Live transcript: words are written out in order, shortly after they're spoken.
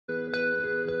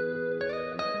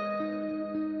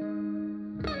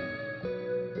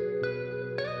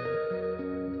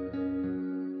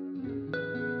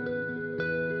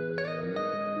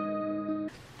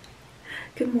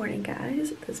Good morning,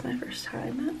 guys. This is my first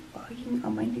time vlogging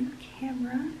on my new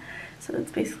camera, so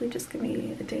it's basically just gonna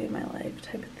be a day in my life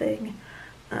type of thing.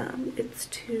 It's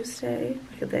Tuesday,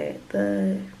 like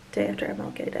the day after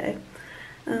MLK Day.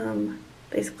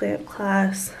 Basically I have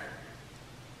class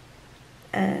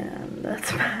and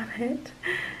that's about it.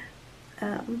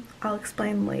 I'll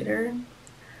explain later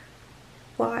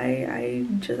why I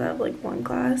just have like one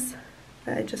class.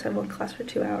 I just have one class for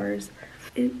 2 hours.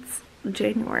 It's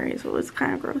January, so it was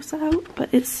kind of gross out,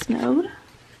 but it snowed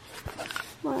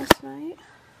last night,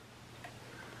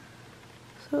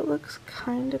 so it looks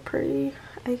kind of pretty,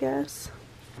 I guess.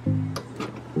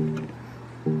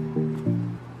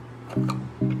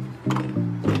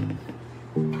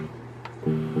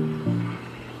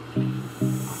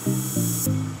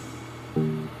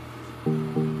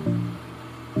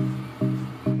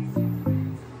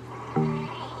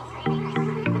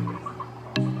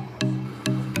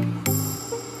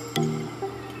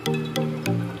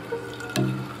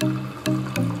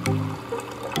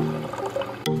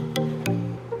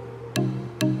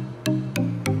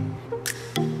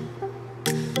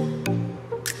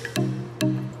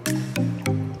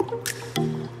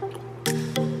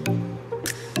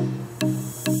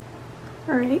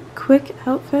 Alright, quick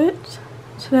outfit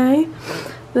today.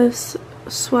 This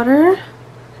sweater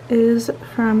is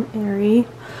from Aerie.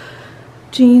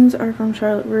 Jeans are from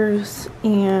Charlotte Russe,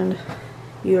 and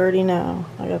you already know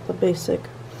I got the basic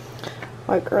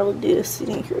white girl Adidas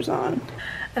sneakers on.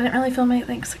 I didn't really film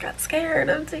anything because I got scared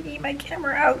of taking my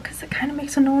camera out because it kind of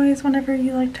makes a noise whenever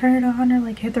you like turn it on or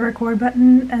like hit the record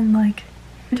button, and like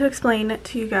to explain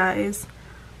to you guys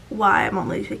why I'm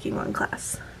only taking one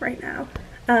class right now.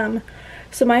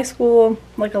 So my school,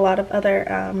 like a lot of other,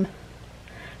 I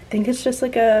think it's just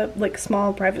like a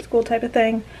small private school type of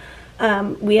thing.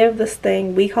 We have this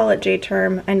thing, we call it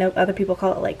J-term. I know other people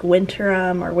call it like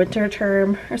winterum or winter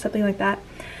term or something like that.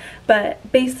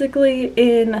 But basically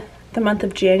in the month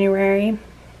of January,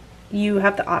 you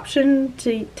have the option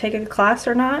to take a class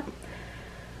or not.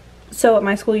 So at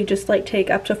my school, you just like take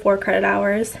up to 4 credit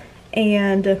hours,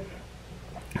 and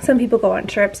some people go on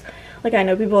trips. Like I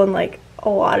know people in like a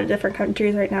lot of different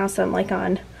countries right now. Some like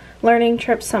on learning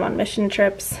trips, some on mission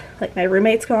trips. Like my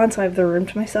roommate's gone, so I have the room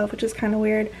to myself, which is kind of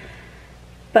weird.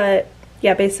 But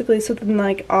yeah, basically, so then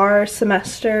like our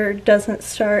semester doesn't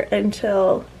start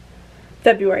until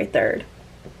February 3rd.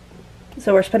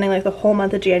 So we're spending like the whole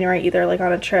month of January either like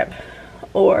on a trip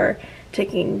or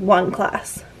taking one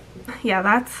class. Yeah,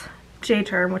 that's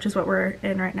J-term, which is what we're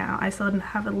in right now. I still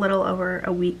have a little over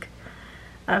a week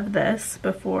of this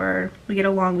before we get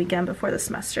a long weekend before the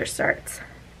semester starts.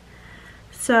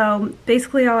 So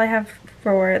basically all I have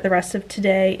for the rest of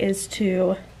today is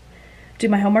to do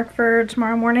my homework for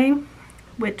tomorrow morning,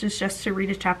 which is just to read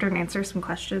a chapter and answer some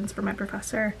questions for my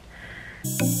professor.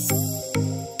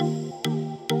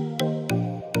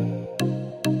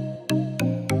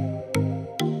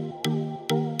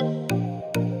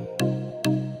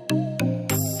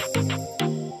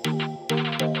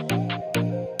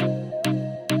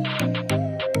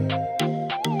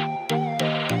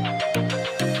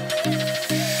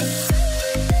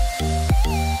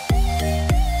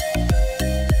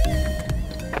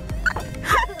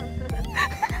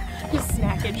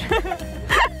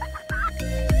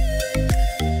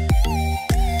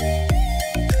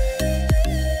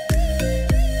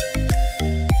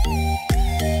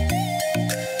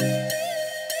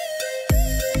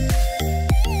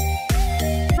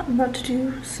 I'm about to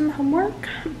do some homework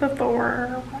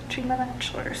before watching The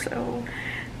Bachelor, so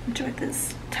enjoy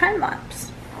this time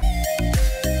lapse.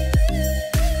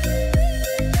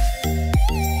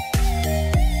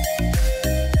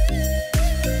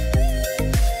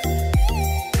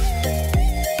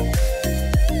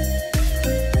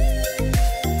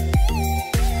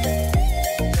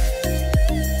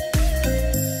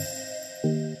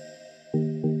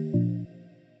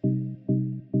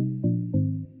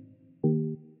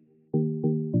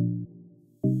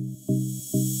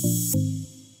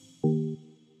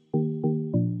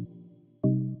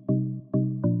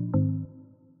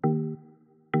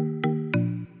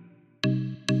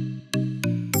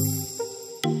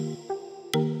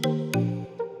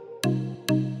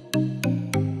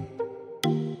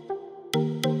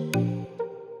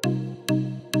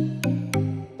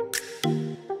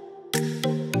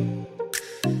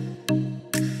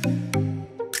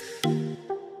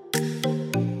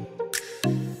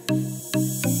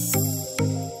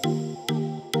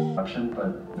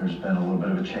 But there's been a little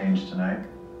bit of a change tonight.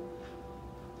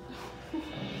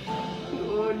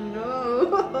 Oh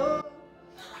no.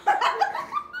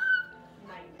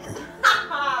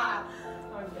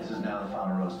 This is now the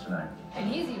final roast tonight. And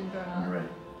he's even grown up. You ready?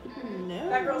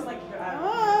 That girl's like,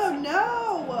 oh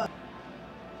no!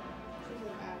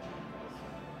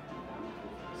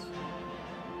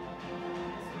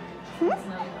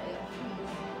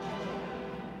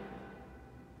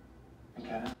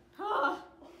 McKenna?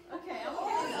 Okay, I'm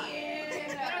okay.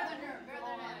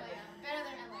 Better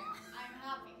than LA. I'm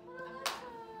happy.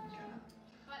 McKenna?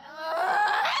 But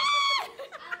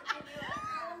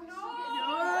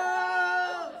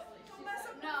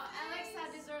no, Alexa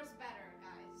deserves better,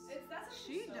 guys.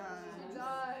 She does.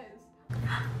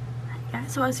 Yeah,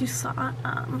 so as you saw,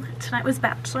 tonight was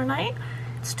Bachelor night.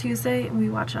 It's Tuesday, and we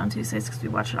watch it on Tuesdays because we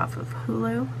watch it off of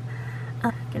Hulu.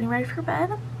 Getting ready for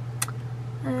bed,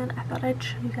 and I thought I'd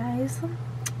show you guys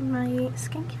my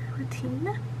skincare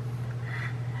routine.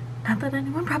 Not that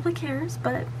anyone probably cares,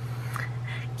 but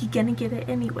you're gonna get it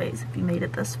anyways if you made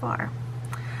it this far.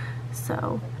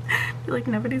 So, I feel like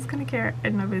nobody's gonna care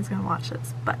and nobody's gonna watch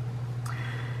this. But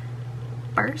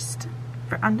first,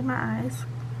 for under my eyes,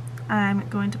 I'm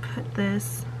going to put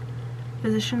this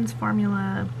Physicians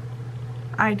Formula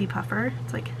eye depuffer.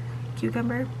 It's like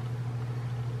cucumber.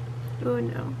 Oh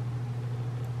no.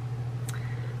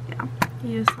 Yeah,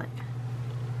 you just like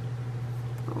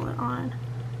roll it on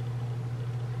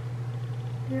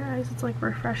your eyes. It's like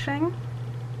refreshing.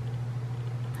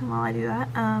 And while I do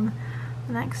that, the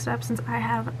next step, since I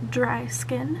have dry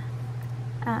skin,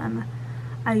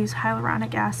 I use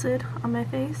hyaluronic acid on my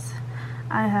face.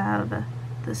 I have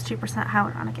this 2%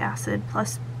 hyaluronic acid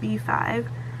plus B5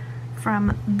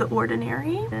 from The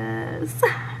Ordinary. Yes.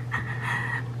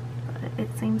 But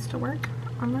it seems to work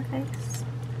on my face.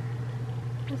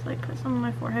 Just like put some on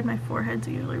my forehead. My forehead's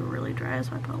usually really dry,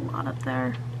 so I put a lot up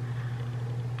there.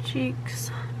 Cheeks.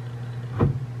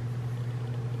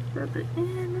 Rub it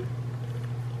in.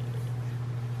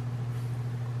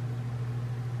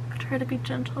 Try to be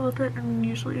gentle with it, and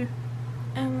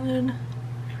then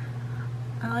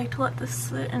I like to let this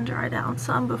sit and dry down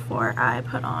some before I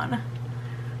put on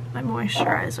my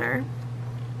moisturizer.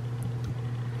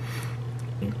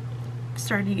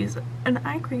 Start to use an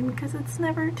eye cream because it's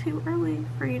never too early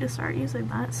for you to start using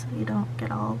that, so you don't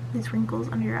get all these wrinkles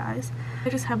under your eyes. I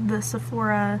just have the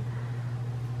Sephora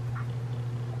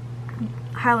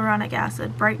hyaluronic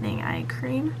acid brightening eye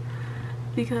cream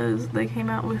because they came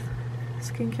out with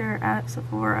skincare at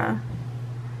Sephora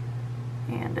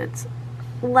and it's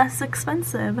less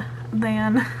expensive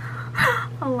than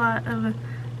a lot of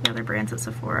the other brands at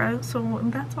Sephora, so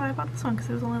that's why I bought this one, because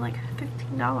it was only like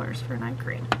 $15 for an eye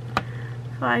cream.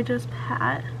 So I just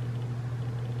pat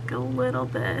like a little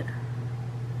bit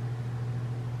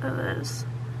of this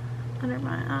under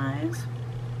my eyes.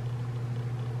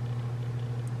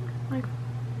 Like,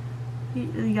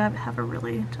 you gotta have a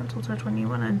really gentle touch when you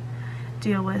want to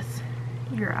deal with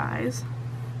your eyes.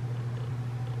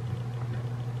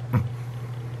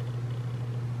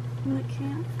 I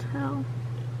can't tell.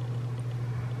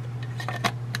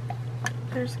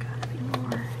 There's gotta be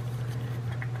more.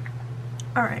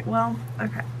 Alright, well,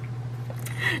 okay.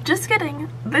 Just kidding.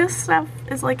 This stuff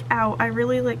is like out. I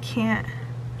really like can't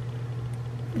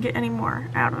get any more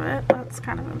out of it. That's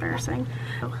kind of embarrassing.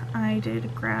 So I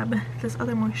did grab this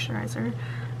other moisturizer.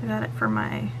 I got it for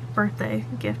my birthday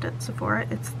gift at Sephora.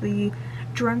 It's the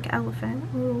Drunk Elephant.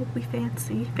 Ooh, we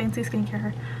fancy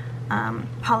skincare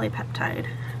polypeptide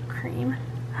cream.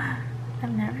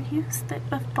 I've never used it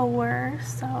before,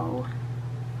 so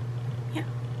yeah,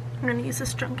 I'm gonna use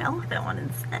this Drunk Elephant one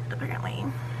instead, apparently.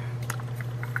 I'm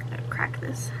gonna crack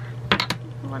this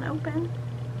one open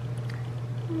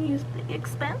and use the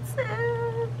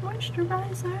expensive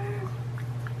moisturizer.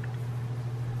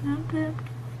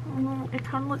 It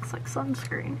kind of looks like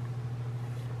sunscreen,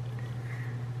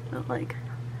 but like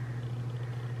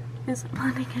isn't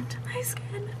blending into my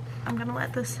skin. I'm gonna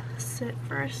let this sit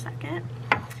for a second,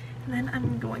 and then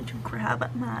I'm going to grab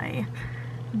my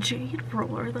jade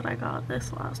roller that I got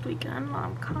this last weekend.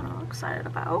 I'm kind of excited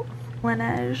about.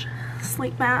 Laneige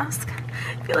sleep mask.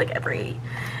 I feel like every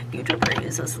YouTuber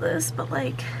uses this, but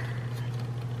like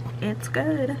it's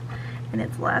good and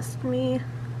it's lasted me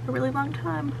a really long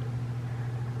time.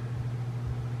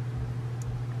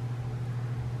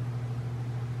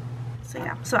 So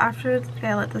yeah, so after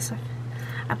I let this,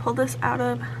 I pulled this out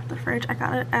of the fridge. I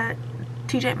got it at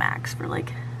TJ Maxx for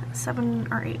like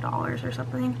 $7 or $8 or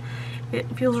something. It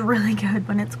feels really good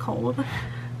when it's cold,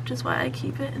 which is why I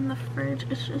keep it in the fridge.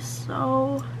 It's just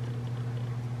so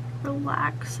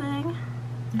relaxing.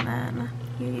 And then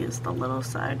you use the little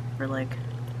side for like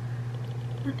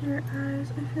under your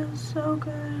eyes. It feels so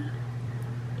good.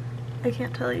 I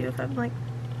can't tell you if I'm like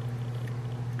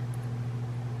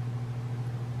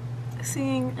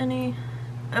seeing any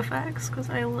effects because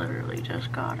I literally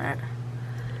just got it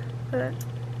but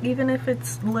even if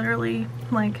it's literally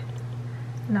like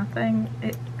nothing,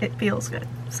 it feels good.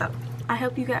 So I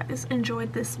hope you guys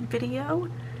enjoyed this video.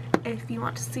 If you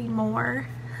want to see more,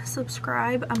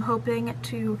 subscribe. I'm hoping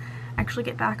to actually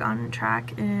get back on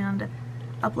track and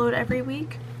upload every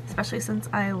week, especially since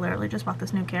I literally just bought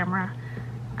this new camera.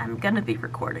 I'm gonna be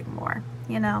recording more,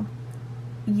 you know,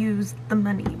 use the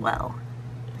money well.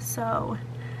 So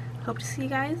hope to see you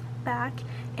guys back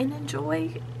and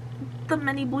enjoy the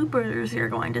many bloopers you're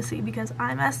going to see, because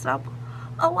I messed up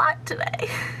a lot today.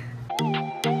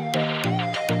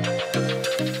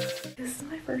 This is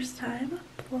my first time.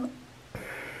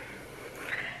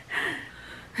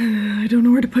 I don't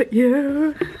know where to put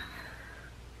you.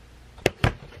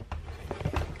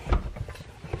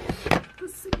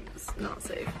 This seems not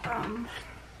safe.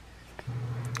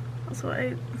 So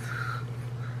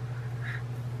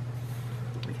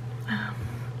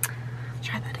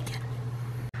try that again.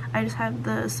 I just have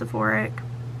the Sephoric.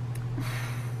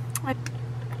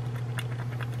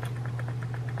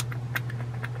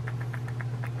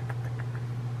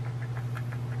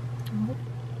 I'm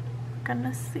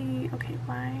gonna see. Okay,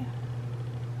 why?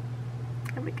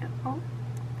 There we go. Oh.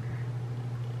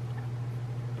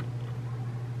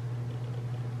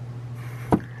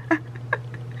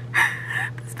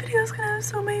 This video is gonna have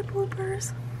so many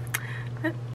bloopers.